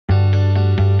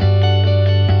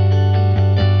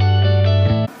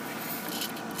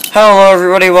Hello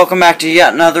everybody, welcome back to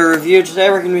yet another review. Today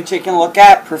we're going to be taking a look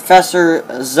at Professor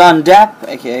Zundapp,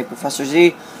 aka Professor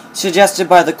Z, suggested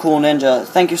by the Cool Ninja.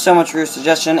 Thank you so much for your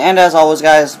suggestion, and as always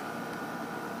guys,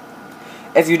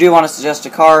 if you do want to suggest a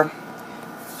car,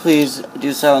 please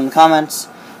do so in the comments.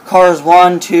 Cars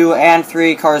 1, 2, and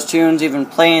 3, Cars Tunes, even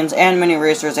planes, and mini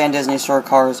racers, and Disney Store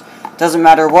cars. Doesn't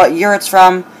matter what year it's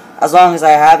from, as long as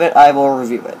I have it, I will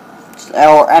review it.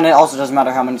 And it also doesn't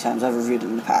matter how many times I've reviewed it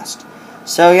in the past.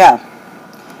 So yeah.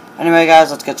 Anyway guys,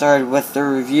 let's get started with the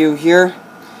review here.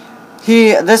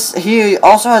 He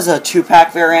also has a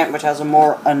 2-pack variant which has a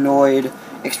more annoyed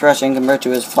expression compared to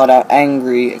his flat out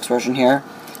angry expression here.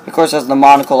 He of course has the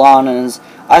monocle on and his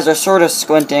eyes are sort of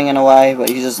squinting in a way, but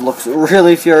he just looks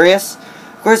really furious.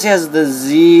 Of course he has the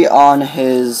Z on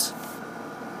his,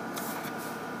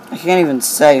 I can't even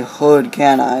say hood,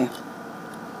 can I?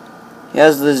 He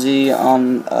has the Z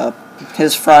on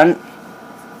his front.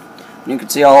 You can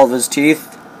see all of his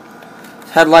teeth.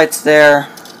 Headlights there.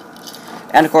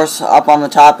 And of course, up on the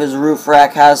top, his roof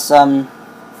rack has some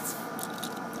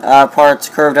parts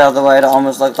curved out of the way to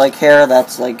almost look like hair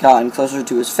that's like gotten closer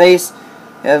to his face.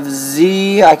 You have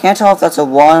Z, I can't tell if that's a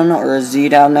 1 or a Z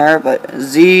down there, but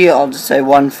Z, I'll just say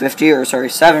 150, or sorry,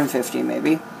 750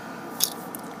 maybe.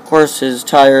 Of course, his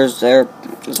tires there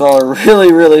as well are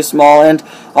really, really small, and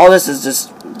all this is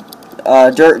just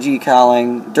dirt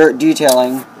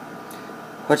detailing,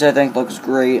 which I think looks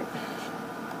great.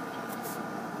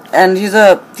 And he's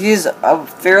a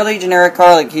fairly generic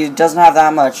car. Like, he doesn't have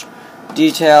that much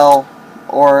detail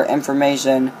or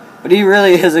information, but he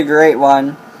really is a great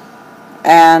one.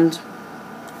 And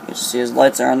you see his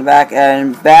lights are on the back.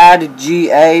 And Bad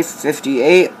GA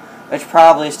 58, which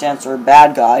probably stands for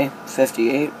Bad Guy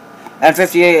 58. And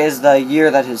 58 is the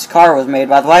year that his car was made,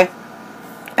 by the way.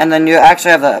 And then you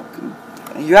actually have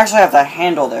the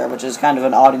handle there, which is kind of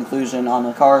an odd inclusion on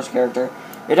the car's character.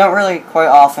 You don't really quite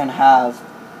often have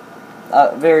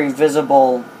a very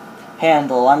visible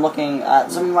handle. I'm looking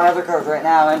at some of my other cars right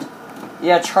now, and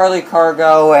yeah, Charlie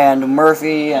Cargo and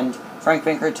Murphy and Frank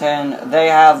Pinkerton, they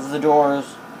have the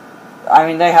doors. I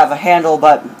mean, they have a handle,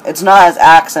 but it's not as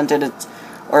accented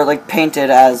or like painted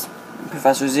as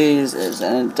Professor Z's is,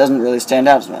 and it doesn't really stand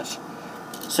out as much.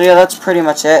 So yeah, that's pretty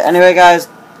much it. Anyway, guys,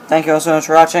 thank you all so much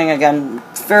for watching. Again,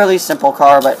 fairly simple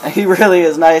car, but he really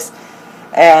is nice.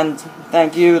 And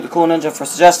thank you, the Cool Ninja, for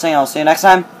suggesting. I'll see you next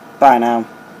time. Bye now.